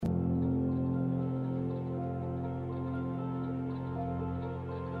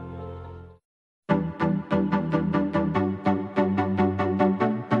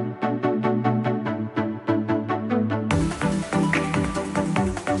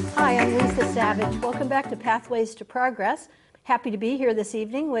Hi, I'm Lisa Savage. Welcome back to Pathways to Progress. Happy to be here this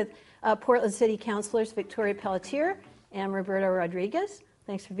evening with Portland City Councilors Victoria Pelletier and Roberto Rodriguez.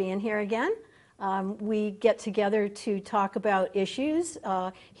 Thanks for being here again. We get together to talk about issues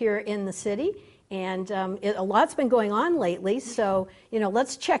here in the city, and a lot's been going on lately, so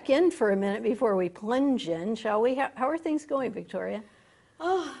let's check in for a minute before we plunge in, shall we? How are things going, Victoria?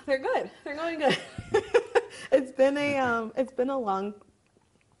 Oh, they're good. They're going good. It's been a long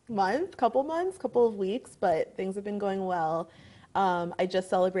couple of weeks, but things have been going well. I just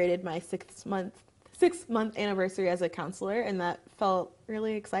celebrated my sixth month anniversary as a counselor, and that felt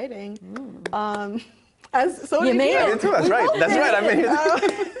really exciting. You made it. That's right. That's right. I made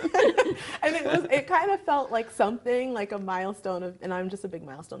it. And it kind of felt like something, like a milestone and I'm just a big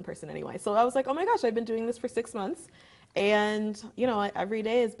milestone person anyway. So I was like, oh my gosh, I've been doing this for 6 months. And, every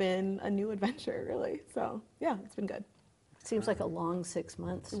day has been a new adventure, really. So, yeah, it's been good. Seems like a long 6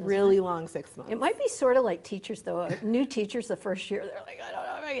 months. Really long 6 months. It might be sort of like teachers, though. New teachers the first year, they're like, I don't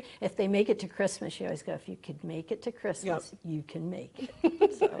know. If they make it to Christmas, you always go, if you could make it to Christmas, you can make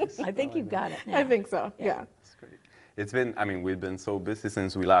it. So I think you've got it now. I think so, yeah. That's great. It's been, we've been so busy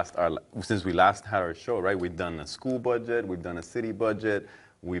since we last had our show, right? We've done a school budget, we've done a city budget,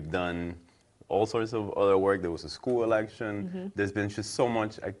 we've done all sorts of other work. There was a school election. There's been just so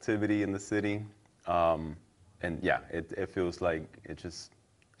much activity in the city. And yeah, it feels like it's just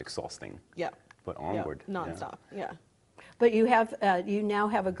exhausting. Yeah. But onward. Yeah. Nonstop, yeah. But you now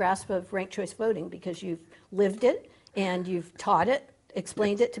have a grasp of ranked choice voting because you've lived it and you've taught it,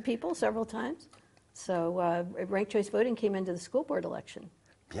 explained it to people several times. So ranked choice voting came into the school board election.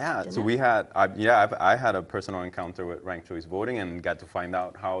 Yeah, so we had, I had a personal encounter with ranked choice voting and got to find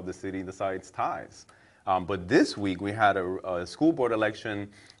out how the city decides ties. But this week we had a school board election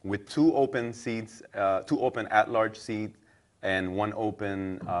with two open seats, two open at-large seats and one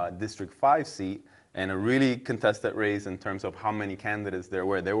open District 5 seat, and a really contested race in terms of how many candidates there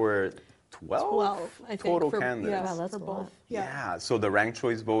were. There were 12 I think, total candidates. Yeah, that's for both. Yeah, so the ranked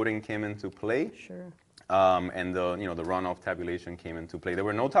choice voting came into play. Sure. And the runoff tabulation came into play. There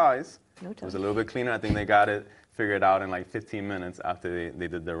were no ties. It was a little bit cleaner. I think they got it figured out in like 15 minutes after they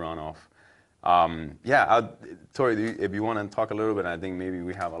did the runoff. Tori, if you want to talk a little bit, I think maybe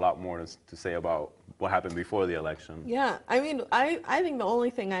we have a lot more to say about what happened before the election. Yeah, I think the only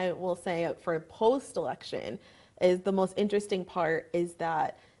thing I will say for post-election is the most interesting part is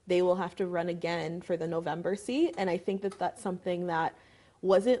that they will have to run again for the November seat, and I think that that's something that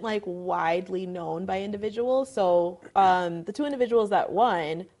wasn't like widely known by individuals. So the two individuals that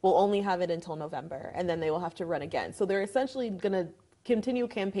won will only have it until November, and then they will have to run again. So they're essentially going to continue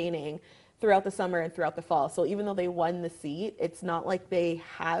campaigning throughout the summer and throughout the fall. So even though they won the seat, it's not like they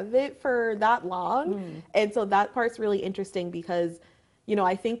have it for that long. And so that part's really interesting because,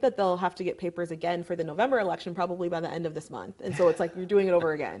 I think that they'll have to get papers again for the November election probably by the end of this month. And so it's like you're doing it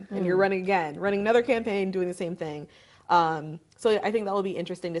over again and you're running again, running another campaign, doing the same thing. So I think that will be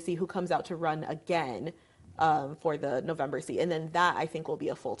interesting to see who comes out to run again for the November seat. And then that, I think, will be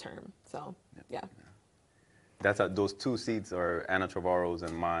a full term. So, yeah. Those two seats are Anna Trevorrow's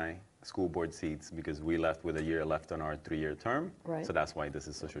and my school board seats because we left with a year left on our 3-year term. Right. So that's why this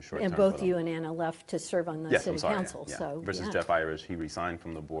is such a short term. And both you and Anna left to serve on the city council. Yeah. So, versus Jeff Irish, he resigned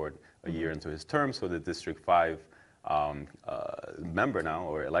from the board a year into his term. So the District 5 member now,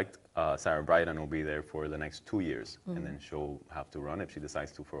 or elect Sarah Bryden, will be there for the next 2 years, and then she'll have to run if she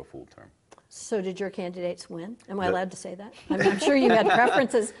decides to for a full term. So did your candidates win? Am I allowed to say that? I'm sure you had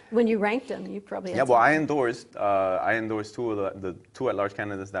preferences when you ranked them. You probably had. Yeah, well, I endorsed two of the two at-large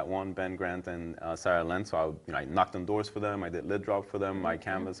candidates that won, Ben Grant and Sarah Lent. So I knocked on doors for them. I did lid drop for them. I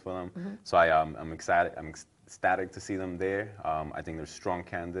canvassed for them. So I'm excited. I'm ecstatic to see them there. I think they're strong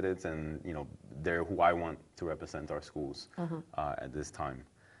candidates, and they're who I want to represent our schools at this time.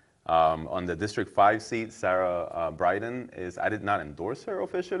 On the District 5 seat, Sarah Bryden I did not endorse her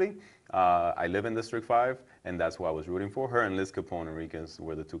officially. I live in District 5, and that's who I was rooting for. Her and Liz Capone Enriquez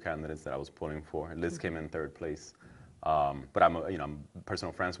were the two candidates that I was pulling for. Liz came in 3rd place. But I'm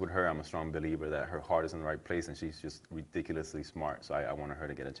personal friends with her. I'm a strong believer that her heart is in the right place, and she's just ridiculously smart. So I wanted her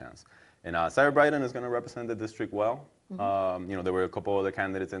to get a chance. And Sarah Bryden is going to represent the district well. There were a couple other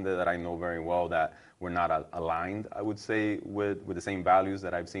candidates in there that I know very well that were not aligned, I would say, with the same values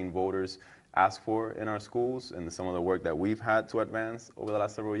that I've seen voters ask for in our schools and some of the work that we've had to advance over the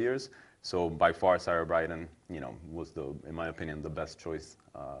last several years. So by far, Sarah Bryden, was in my opinion, the best choice,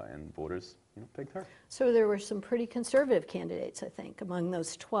 and voters, picked her. So there were some pretty conservative candidates, I think, among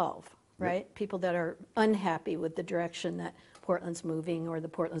those 12, right? Yep. People that are unhappy with the direction that Portland's moving or the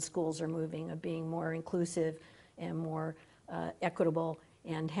Portland schools are moving, of being more inclusive and more equitable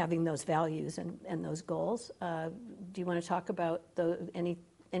and having those values and those goals. Do you want to talk about any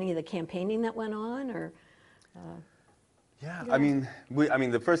of the campaigning that went on, or? Yeah, I mean,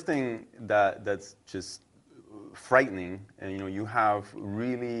 the first thing that's just frightening, and you have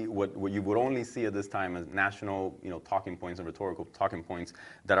really what you would only see at this time as national, talking points and rhetorical talking points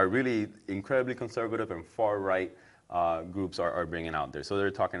that are really incredibly conservative and far right groups are bringing out there. So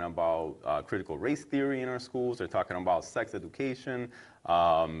they're talking about critical race theory in our schools. They're talking about sex education,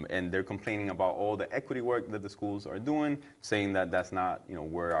 and they're complaining about all the equity work that the schools are doing, saying that that's not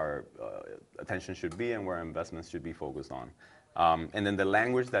where our attention should be and where our investments should be focused on. And then the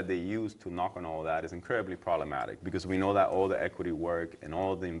language that they use to knock on all that is incredibly problematic, because we know that all the equity work and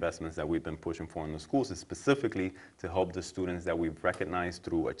all the investments that we've been pushing for in the schools is specifically to help the students that we've recognized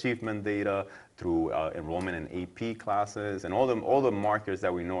through achievement data, through enrollment in AP classes, and all the markers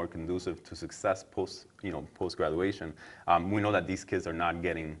that we know are conducive to success post graduation. We know that these kids are not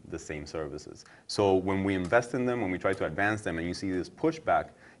getting the same services. So when we invest in them, when we try to advance them, and you see this pushback,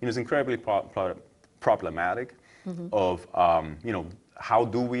 it's incredibly problematic. Of how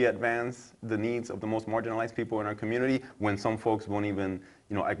do we advance the needs of the most marginalized people in our community when some folks won't even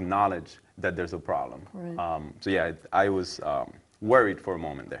acknowledge that there's a problem. Right. So yeah, I was worried for a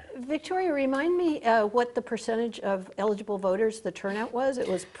moment there. Victoria, remind me what the percentage of eligible voters, the turnout was. It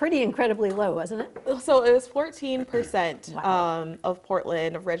was pretty incredibly low, wasn't it? So it was 14% Wow. of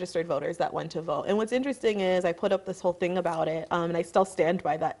Portland, of registered voters that went to vote. And what's interesting is I put up this whole thing about it, and I still stand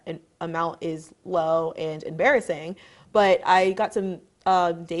by that amount is low and embarrassing. But I got some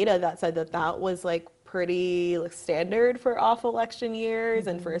data that said that was like pretty standard for off-election years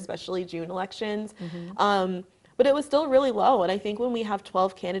and for especially June elections. But it was still really low. And I think when we have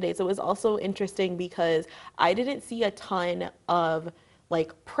 12 candidates, it was also interesting because I didn't see a ton of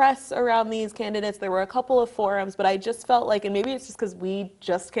press around these candidates. There were a couple of forums, but I just felt like, and maybe it's just because we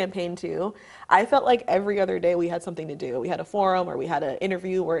just campaigned too, I felt like every other day we had something to do. We had a forum or we had an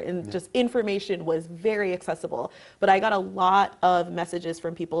interview where just information was very accessible. But I got a lot of messages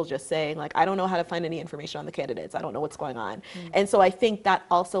from people just saying I don't know how to find any information on the candidates. I don't know what's going on. And so I think that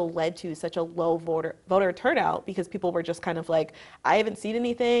also led to such a low voter turnout, because people were just kind of I haven't seen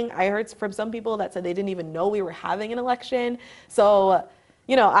anything. I heard from some people that said they didn't even know we were having an election. So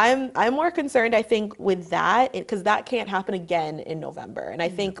I'm more concerned, I think, with that, because that can't happen again in November. And I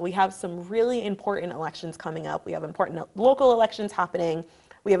think we have some really important elections coming up. We have important local elections happening.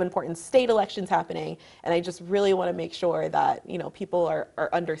 We have important state elections happening. And I just really want to make sure that, people are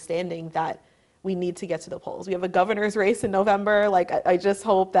understanding that we need to get to the polls. We have a governor's race in November. I just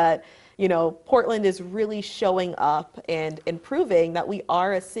hope that, Portland is really showing up and proving that we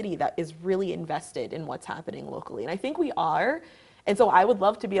are a city that is really invested in what's happening locally. And I think we are. And so I would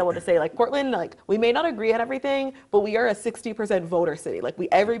love to be able to say, Portland, we may not agree on everything, but we are a 60% voter city.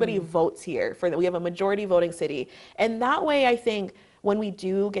 Everybody votes here. We have a majority voting city. And that way, I think, when we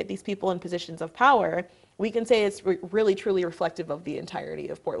do get these people in positions of power, we can say it's really, truly reflective of the entirety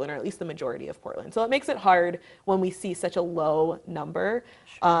of Portland, or at least the majority of Portland. So it makes it hard when we see such a low number.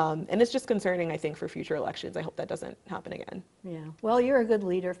 And it's just concerning, I think, for future elections. I hope that doesn't happen again. Yeah, well, you're a good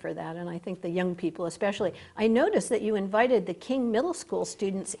leader for that, and I think the young people especially. I noticed that you invited the King Middle School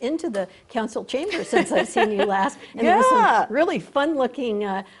students into the council chamber since I've seen you last. And there were some really fun-looking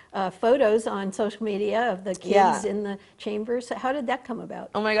photos on social media of the kids in the chambers. How did that come about?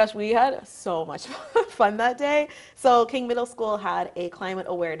 Oh my gosh, we had so much fun that day. So King Middle School had a climate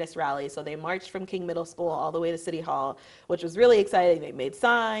awareness rally. So they marched from King Middle School all the way to City Hall, which was really exciting. They made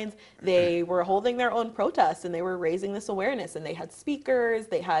signs. They were holding their own protests, and they were raising this awareness. And they had speakers.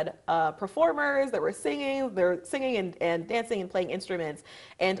 They had performers that were singing. They were singing and dancing and playing instruments.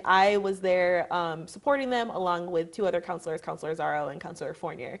 And I was there supporting them along with two other counselors, Councilor Zaro and Councilor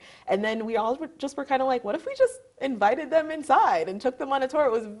Fournier. And then we all were kind of what if we just invited them inside and took them on a tour?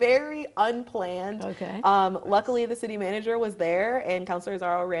 It was very unplanned. Okay. Luckily, the city manager was there, and Councilor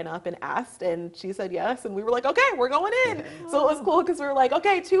Zaro ran up and asked, and she said yes. And we were okay, we're going in. So it was cool because we were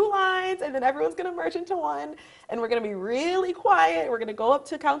okay, 2 lines, and then everyone's going to merge into one. And we're going to be really quiet. We're going to go up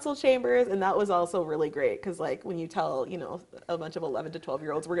to council chambers. And that was also really great because when you tell, a bunch of 11 to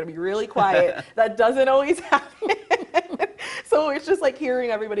 12-year-olds, we're going to be really quiet, that doesn't always happen. So it's just hearing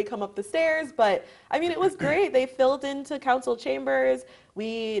everybody come up the stairs. But I mean, it was great. They filled into council chambers.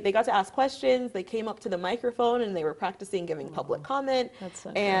 They got to ask questions. They came up to the microphone and they were practicing giving public comment. That's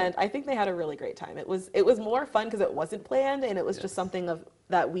so and great. I think they had a really great time. It was more fun because it wasn't planned, and it was just something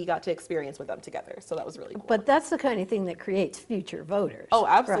that we got to experience with them together. So that was really cool. But that's the kind of thing that creates future voters. Oh,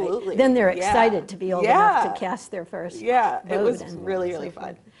 right? absolutely. Then they're Yeah. excited to be old enough to cast their first Yeah, vote. it was and really, so really forth.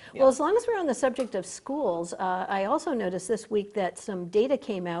 fun. Well, as long as we're on the subject of schools, I also noticed this week that some data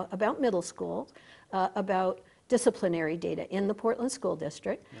came out about middle schools, about disciplinary data in the Portland School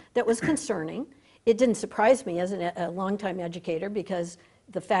District that was concerning. It didn't surprise me as a longtime educator, because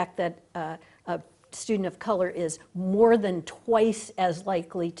the fact that a student of color is more than twice as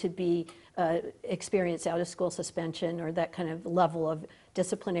likely to be experience out-of-school suspension or that kind of level of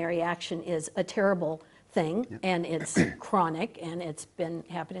disciplinary action is a terrible thing, and it's chronic, and it's been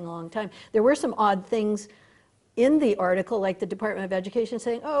happening a long time. There were some odd things in the article, like the Department of Education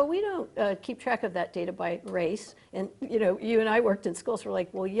saying, oh, we don't keep track of that data by race. And you and I worked in schools, we're like,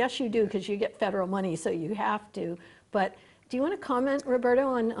 well, yes, you do, because you get federal money, so you have to. But do you want to comment, Roberto,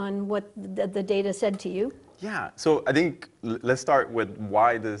 on what the data said to you? Yeah, so I think let's start with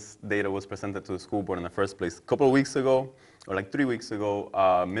why this data was presented to the school board in the first place. A couple of weeks ago, or like 3 weeks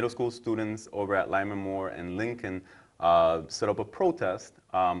ago, middle school students over at Lyman Moore and Lincoln set up a protest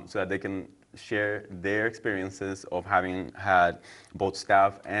so that they can share their experiences of having had both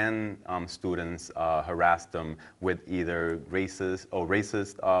staff and students harass them with either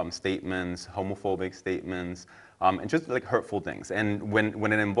racist statements, homophobic statements, and just like hurtful things. And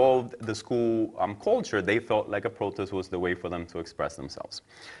when it involved the school culture, they felt like a protest was the way for them to express themselves.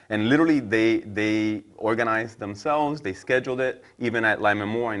 And literally, they organized themselves, they scheduled it. Even at Lyman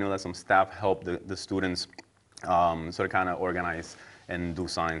Moore, I know that some staff helped the students sort of kind of organize and do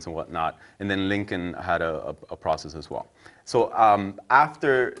signs and whatnot. And then Lincoln had a process as well. So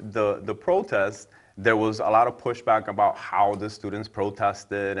after the protest, there was a lot of pushback about how the students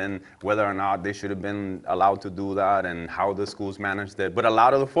protested and whether or not they should have been allowed to do that and how the schools managed it. But a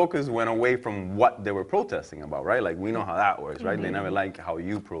lot of the focus went away from what they were protesting about, right? Like, we know how that works, right? They never like how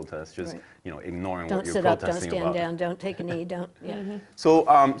you protest, just ignoring what you're protesting about. Don't sit up, don't stand down, don't take a knee, don't, So,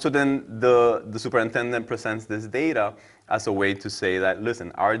 so then the superintendent presents this data as a way to say that,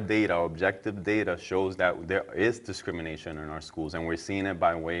 listen, our data, objective data, shows that there is discrimination in our schools, and we're seeing it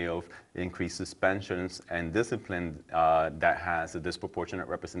by way of increased suspensions and discipline that has a disproportionate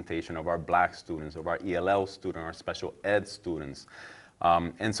representation of our Black students, of our ELL students, our special ed students.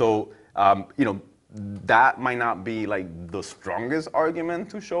 And so, that might not be like the strongest argument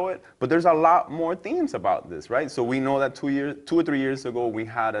to show it, but there's a lot more themes about this, right? So we know that 2 or 3 years ago, we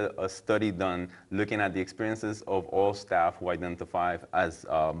had a study done looking at the experiences of all staff who identify as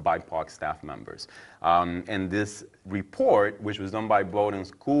BIPOC staff members. And this report, which was done by Bowdoin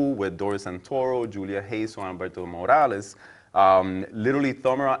School with Doris Santoro, Julia Hayes, and Alberto Morales, literally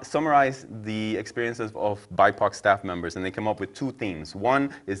summarized the experiences of BIPOC staff members, and they came up with two themes.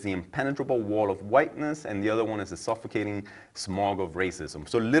 One is the impenetrable wall of whiteness, and the other one is the suffocating smog of racism.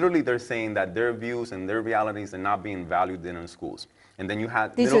 So literally, they're saying that their views and their realities are not being valued in our schools. And then you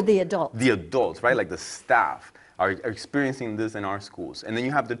had These are the adults. The adults, right? Like the staff are experiencing this in our schools. And then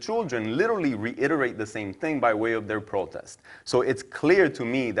you have the children literally reiterate the same thing by way of their protest. So it's clear to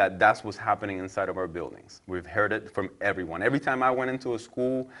me that that's what's happening inside of our buildings. We've heard it from everyone. Every time I went into a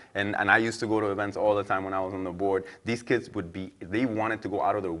school, and I used to go to events all the time when I was on the board, these kids they wanted to go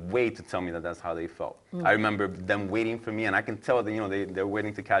out of their way to tell me that that's how they felt. I remember them waiting for me, and I can tell that, they're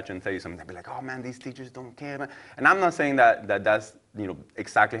waiting to catch you and tell you something. They'd be like, oh man, these teachers don't care, man. And I'm not saying that's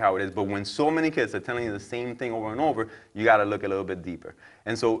exactly how it is, but when so many kids are telling you the same thing over and over, you got to look a little bit deeper.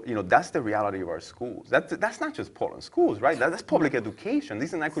 And so, that's the reality of our schools. That's not just Portland schools, right? That's public education.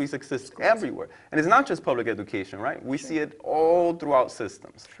 These inequities exist everywhere. And it's not just public education, right? We see it all throughout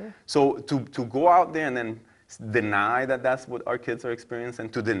systems. So to go out there and then deny that that's what our kids are experiencing,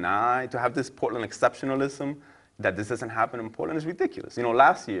 to have this Portland exceptionalism, that this doesn't happen in Portland, is ridiculous.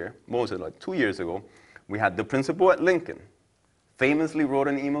 Last year, what was it, like 2 years ago, we had the principal at Lincoln famously wrote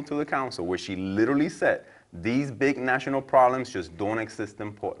an email to the council where she literally said, these big national problems just don't exist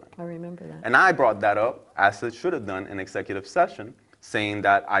in Portland. I remember that. And I brought that up, as it should have done, in executive session, saying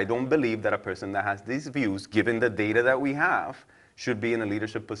that I don't believe that a person that has these views, given the data that we have, should be in a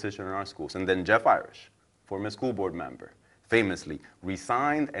leadership position in our schools. And then Jeff Irish, former school board member, famously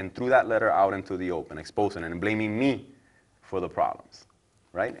resigned and threw that letter out into the open, exposing it and blaming me for the problems.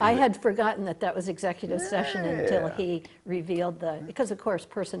 Right? I had forgotten that was executive session until he revealed because of course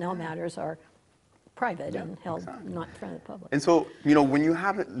personnel matters are private and held not in front of the public. And so, when you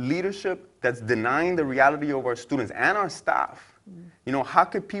have leadership that's denying the reality of our students and our staff, how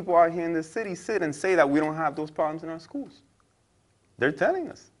could people out here in the city sit and say that we don't have those problems in our schools? They're telling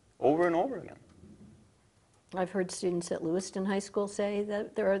us over and over again. I've heard students at Lewiston High School say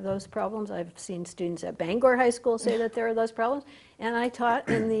that there are those problems. I've seen students at Bangor High School say that there are those problems. And I taught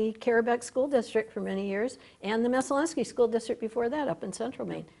in the Carrabeck School District for many years and the Messalensky School District before that up in Central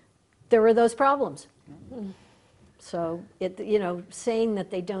Maine. There were those problems. So, saying that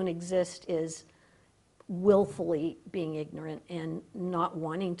they don't exist is willfully being ignorant and not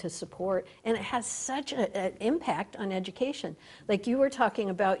wanting to support. And it has such an impact on education. Like you were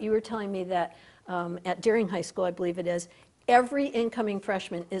telling me that at Deering High School, I believe it is, every incoming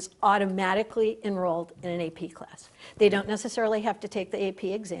freshman is automatically enrolled in an AP class. They don't necessarily have to take the AP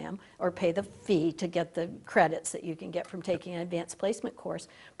exam or pay the fee to get the credits that you can get from taking an advanced placement course.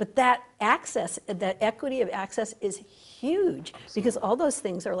 But that access, that equity of access is huge because all those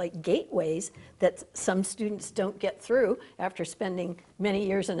things are like gateways that some students don't get through after spending many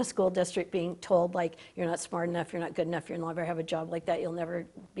years in a school district being told like, you're not smart enough, you're not good enough, you'll never have a job like that, you'll never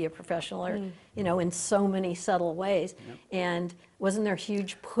be a professional, or, in so many subtle ways. Yep. And wasn't there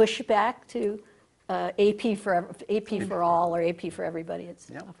huge pushback to AP for all or AP for everybody,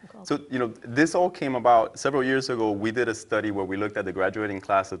 it's often called. So, this all came about several years ago. We did a study where we looked at the graduating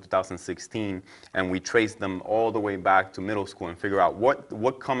class of 2016 and we traced them all the way back to middle school and figure out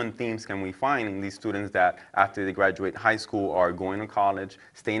what common themes can we find in these students that after they graduate high school are going to college,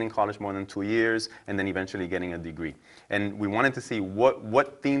 staying in college more than 2 years, and then eventually getting a degree. And we wanted to see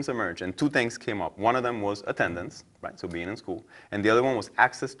what themes emerge, and two things came up. One of them was attendance, right, so being in school, and the other one was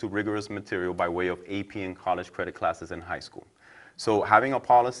access to rigorous material by way of AP and college credit classes in high school. So having a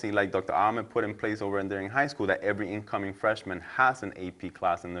policy like Dr. Ahmed put in place over in Deering High School that every incoming freshman has an AP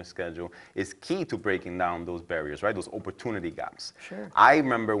class in their schedule is key to breaking down those barriers, right, those opportunity gaps. Sure. I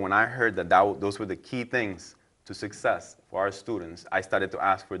remember when I heard that those were the key things to success for our students, I started to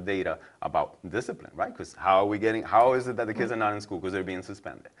ask for data about discipline, right? Because how is it that the kids are not in school because they're being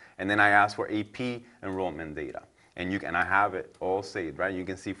suspended? And then I asked for AP enrollment data. And I have it all saved, right? You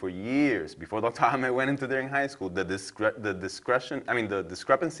can see for years before Dr. Ahmed went into Deering High School, the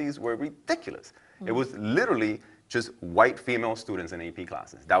discrepancies were ridiculous. It was literally just white female students in AP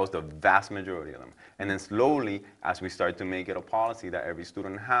classes. That was the vast majority of them. And then slowly, as we start to make it a policy that every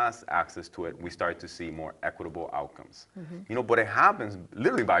student has access to it, we start to see more equitable outcomes. But it happens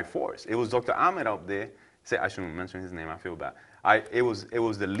literally by force. It was Dr. Ahmed up there, I shouldn't mention his name, I feel bad. It was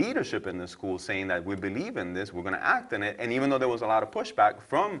the leadership in the school saying that we believe in this, we're gonna act in it, and even though there was a lot of pushback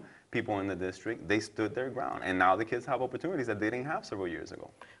from people in the district, they stood their ground. And now the kids have opportunities that they didn't have several years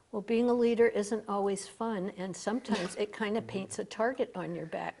ago. Well, being a leader isn't always fun, and sometimes it kind of paints a target on your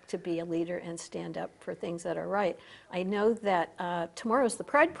back to be a leader and stand up for things that are right. I know that tomorrow's the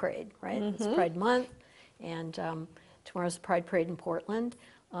Pride Parade, right? It's Pride Month, and tomorrow's the Pride Parade in Portland.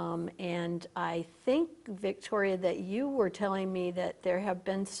 And I think, Victoria, that you were telling me that there have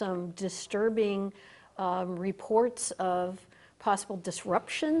been some disturbing reports of possible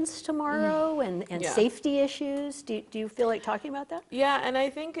disruptions tomorrow and safety issues. Do you feel like talking about that? Yeah, and I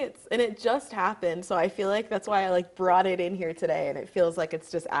think it just happened, so I feel like that's why I brought it in here today, and it feels like it's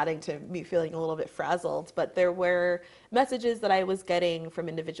just adding to me feeling a little bit frazzled. But there were messages that I was getting from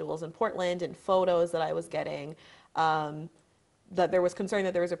individuals in Portland and photos that I was getting that there was concern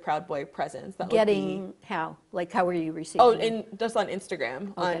that there was a Proud Boy presence. That How? Like, how were you receiving it? Just on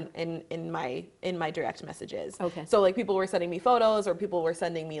Instagram, Okay. in my direct messages. Okay. So people were sending me photos, or people were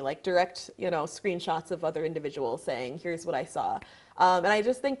sending me direct, screenshots of other individuals saying, here's what I saw. And I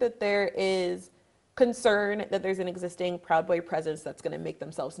just think that there is concern that there's an existing Proud Boy presence that's going to make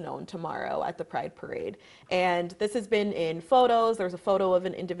themselves known tomorrow at the Pride Parade. And this has been in photos. There was a photo of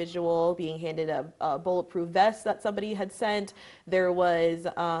an individual being handed a bulletproof vest that somebody had sent. There was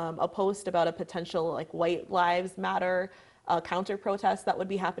a post about a potential White Lives Matter counter protest that would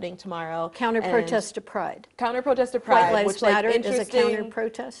be happening tomorrow. Counter protest to Pride. Counter protest to Pride. White Lives Matter is a counter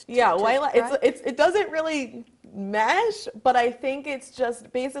protest. Yeah, it doesn't really mesh, but I think it's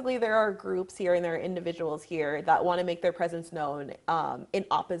just basically there are groups here and there are individuals here that want to make their presence known in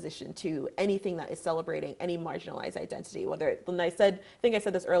opposition to anything that is celebrating any marginalized identity. I think I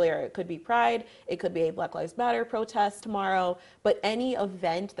said this earlier, it could be Pride, it could be a Black Lives Matter protest tomorrow, but any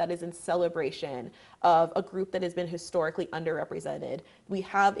event that is in celebration of a group that has been historically underrepresented. We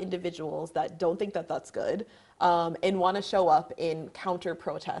have individuals that don't think that that's good and want to show up in counter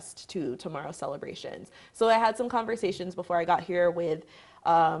protest to tomorrow's celebrations. So I had some conversations before I got here with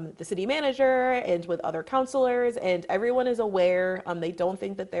the city manager and with other councilors, and everyone is aware. They don't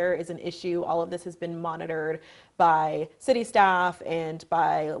think that there is an issue. All of this has been monitored by city staff and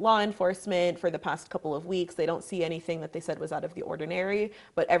by law enforcement for the past couple of weeks. They don't see anything that they said was out of the ordinary,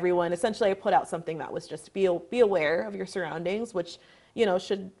 but everyone essentially put out something that was just be aware of your surroundings, which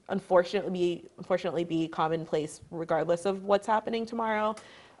should unfortunately be commonplace regardless of what's happening tomorrow.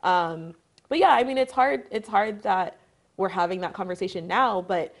 But yeah, I mean, it's hard that we're having that conversation now,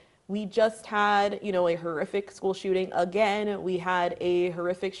 but we just had, a horrific school shooting again. We had a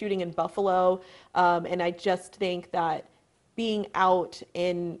horrific shooting in Buffalo. And I just think that being out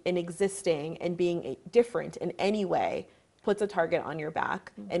and existing and being different in any way puts a target on your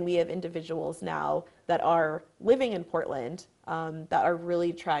back. And we have individuals now that are living in Portland that are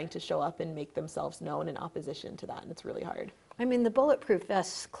really trying to show up and make themselves known in opposition to that. And it's really hard. I mean, the bulletproof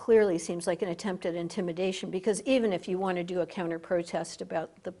vest clearly seems like an attempt at intimidation, because even if you want to do a counter protest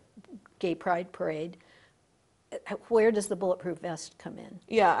about the gay pride parade, where does the bulletproof vest come in?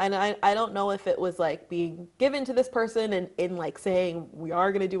 Yeah, and I don't know if it was like being given to this person and in like saying we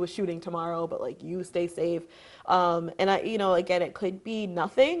are going to do a shooting tomorrow, but like you stay safe. And again, it could be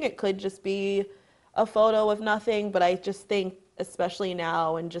nothing. It could just be a photo of nothing. But I just think, especially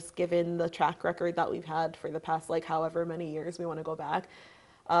now, and just given the track record that we've had for the past like however many years we want to go back,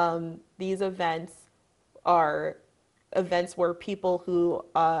 these events are events where people who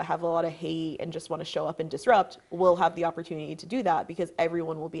have a lot of hate and just want to show up and disrupt will have the opportunity to do that, because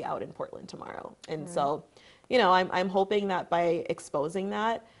everyone will be out in Portland tomorrow. And so, I'm hoping that by exposing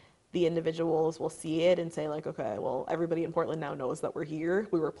that, the individuals will see it and say like, okay, well, everybody in Portland now knows that we're here.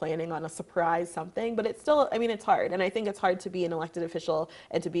 We were planning on a surprise something, but it's still, I mean, it's hard. And I think it's hard to be an elected official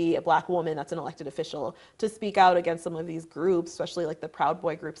and to be a Black woman that's an elected official to speak out against some of these groups, especially like the Proud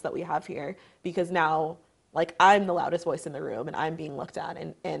Boy groups that we have here, because now like I'm the loudest voice in the room and I'm being looked at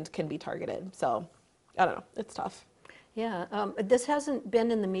and can be targeted. So I don't know, it's tough. Yeah, this hasn't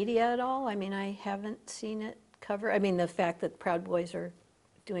been in the media at all. I mean, I haven't seen it covered. I mean, the fact that Proud Boys are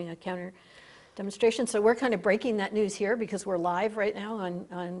doing a counter demonstration. So we're kind of breaking that news here because we're live right now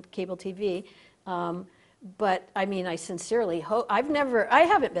on cable TV. But I mean, I sincerely hope, I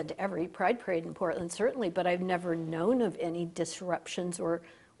haven't been to every Pride Parade in Portland, certainly, but I've never known of any disruptions or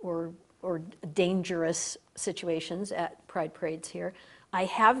dangerous situations at Pride Parades here. I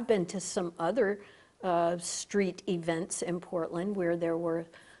have been to some other street events in Portland where there was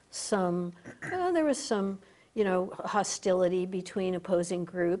some hostility between opposing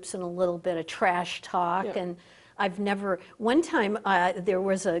groups and a little bit of trash talk. Yeah. And I've never, one time there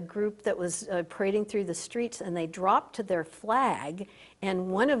was a group that was parading through the streets and they dropped their flag, and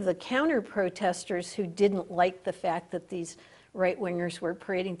one of the counter protesters who didn't like the fact that these right-wingers were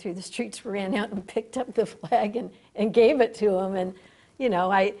parading through the streets ran out and picked up the flag and gave it to them. And you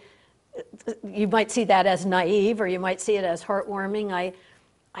might see that as naive, or you might see it as heartwarming.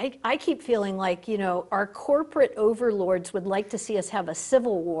 I keep feeling like, our corporate overlords would like to see us have a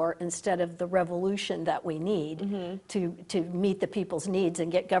civil war instead of the revolution that we need to meet the people's needs and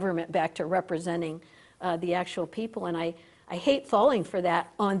get government back to representing the actual people. And I hate falling for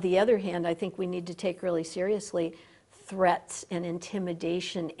that. On the other hand, I think we need to take really seriously threats and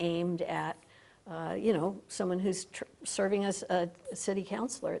intimidation aimed at someone who's serving as a city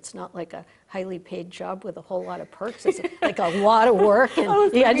councilor. It's not like a highly paid job with a whole lot of perks. It's like a lot of work, and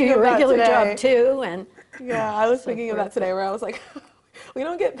you got to do your regular job too. And yeah, I was thinking of that today, where I was like, we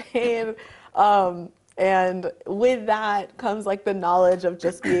don't get paid. And with that comes like the knowledge of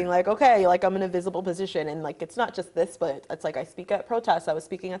just being like, okay, like I'm in a visible position, and like it's not just this, but it's like I speak at protests. I was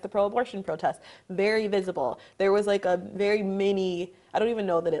speaking at the pro-abortion protest, very visible. There was like a very mini, I don't even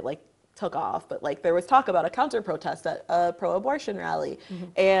know that it like took off, but like there was talk about a counter protest at a pro-abortion rally.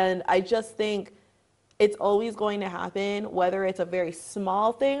 And I just think it's always going to happen, whether it's a very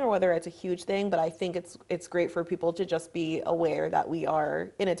small thing or whether it's a huge thing. But I think it's great for people to just be aware that we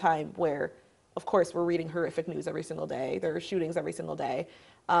are in a time where, of course, we're reading horrific news every single day. There are shootings every single day.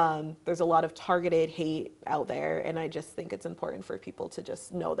 There's a lot of targeted hate out there, and I just think it's important for people to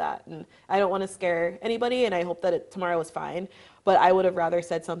just know that. And I don't want to scare anybody, and I hope that tomorrow is fine, but I would have rather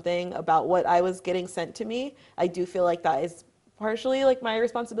said something about what I was getting sent to me. I do feel like that is partially like my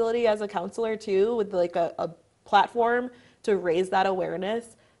responsibility as a counselor too, with like a platform to raise that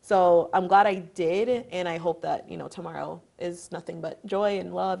awareness. So I'm glad I did, and I hope that, tomorrow is nothing but joy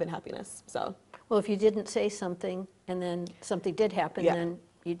and love and happiness. So. Well, if you didn't say something and then something did happen, then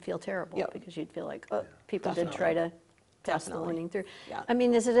you'd feel terrible because you'd feel like, oh, people did try to pass the warning through. Yeah. I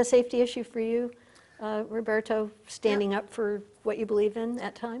mean, is it a safety issue for you, Roberto, standing up for what you believe in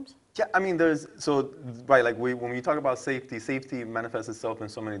at times? Yeah, I mean, right, like when we talk about safety, safety manifests itself in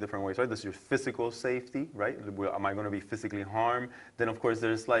so many different ways, right? There's your physical safety, right? Am I going to be physically harmed? Then, of course,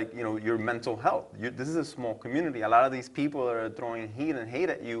 there's like, your mental health. This is a small community. A lot of these people that are throwing heat and hate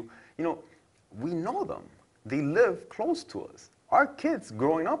at you, we know them. They live close to us. Our kids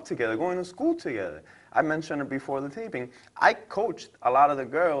growing up together, going to school together. I mentioned it before the taping. I coached a lot of the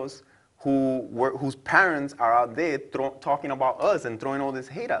girls whose parents are out there talking about us and throwing all this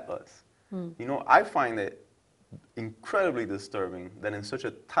hate at us. I find it incredibly disturbing that in such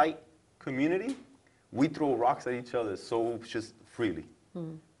a tight community, we throw rocks at each other so just freely.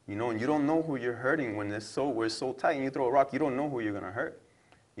 And you don't know who you're hurting when we're so tight and you throw a rock, you don't know who you're gonna hurt.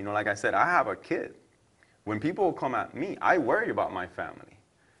 Like I said, I have a kid. When people come at me, I worry about my family.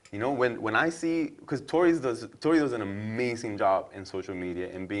 When I see, because Tori does an amazing job in social media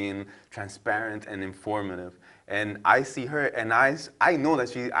and being transparent and informative, and I see her, and I know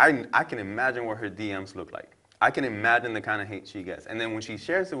that I can imagine what her DMs look like. I can imagine the kind of hate she gets, and then when she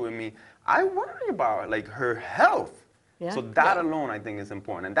shares it with me, I worry about like her health. Yeah. So that alone, I think, is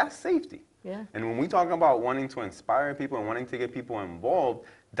important, and that's safety. Yeah. And when we talk about wanting to inspire people and wanting to get people involved,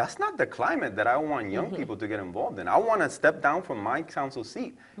 that's not the climate that I want young people to get involved in. I want to step down from my council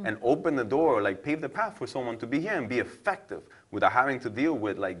seat and open the door, like pave the path for someone to be here and be effective without having to deal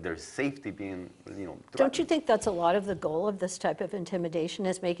with like their safety being, threatened. Don't you think that's a lot of the goal of this type of intimidation,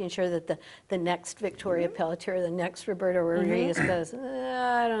 is making sure that the next Victoria Pelletier, the next Roberto Rodriguez goes,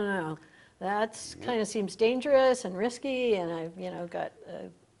 I don't know, that's kind of seems dangerous and risky, and I've got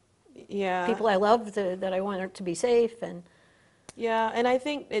people I love that I want to be safe, and yeah, and I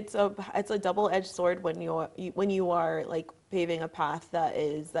think it's a double-edged sword when you are like paving a path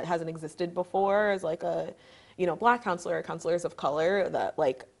that hasn't existed before as like a Black counselor or counselors of color that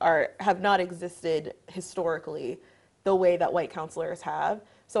like have not existed historically the way that white counselors have.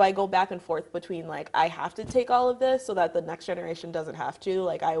 So I go back and forth between like I have to take all of this so that the next generation doesn't have to.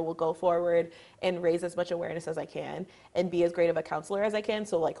 Like I will go forward and raise as much awareness as I can and be as great of a counselor as I can.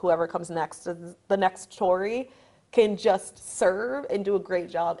 So like whoever comes next, the next Tory, can just serve and do a great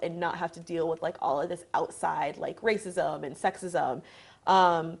job and not have to deal with like all of this outside like racism and sexism.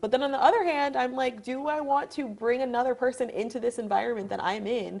 But then on the other hand, I'm like, do I want to bring another person into this environment that I'm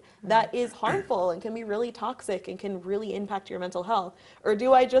in that is harmful and can be really toxic and can really impact your mental health? Or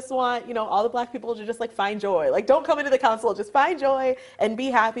do I just want, all the Black people to just like find joy? Like don't come into the council, just find joy and be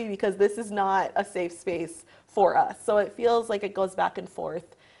happy because this is not a safe space for us. So it feels like it goes back and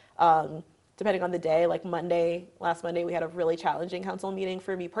forth. Depending on the day, like last Monday, we had a really challenging council meeting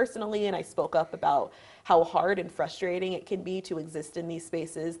for me personally, and I spoke up about how hard and frustrating it can be to exist in these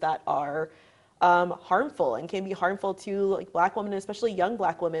spaces that are harmful and can be harmful to like Black women, especially young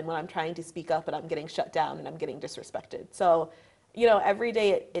Black women, when I'm trying to speak up and I'm getting shut down and I'm getting disrespected. So, every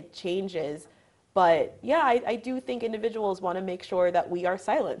day it changes. But yeah, I do think individuals want to make sure that we are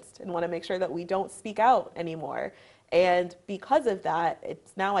silenced and want to make sure that we don't speak out anymore. And because of that,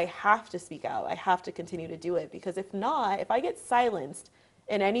 it's now I have to speak out. I have to continue to do it, because if not, if I get silenced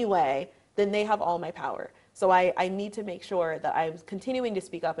in any way, then they have all my power. So I need to make sure that I'm continuing to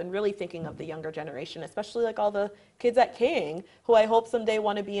speak up and really thinking of the younger generation, especially like all the kids at King who I hope someday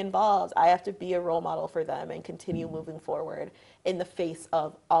want to be involved. I have to be a role model for them and continue moving forward in the face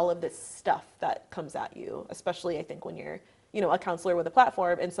of all of this stuff that comes at you, especially I think when you're a counselor with a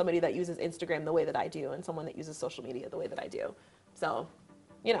platform and somebody that uses Instagram the way that I do and someone that uses social media the way that I do. So,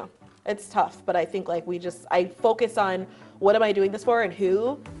 it's tough, but I think like I focus on what am I doing this for and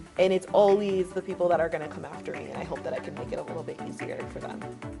who, and it's always the people that are going to come after me, and I hope that I can make it a little bit easier for them.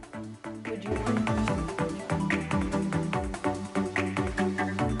 would you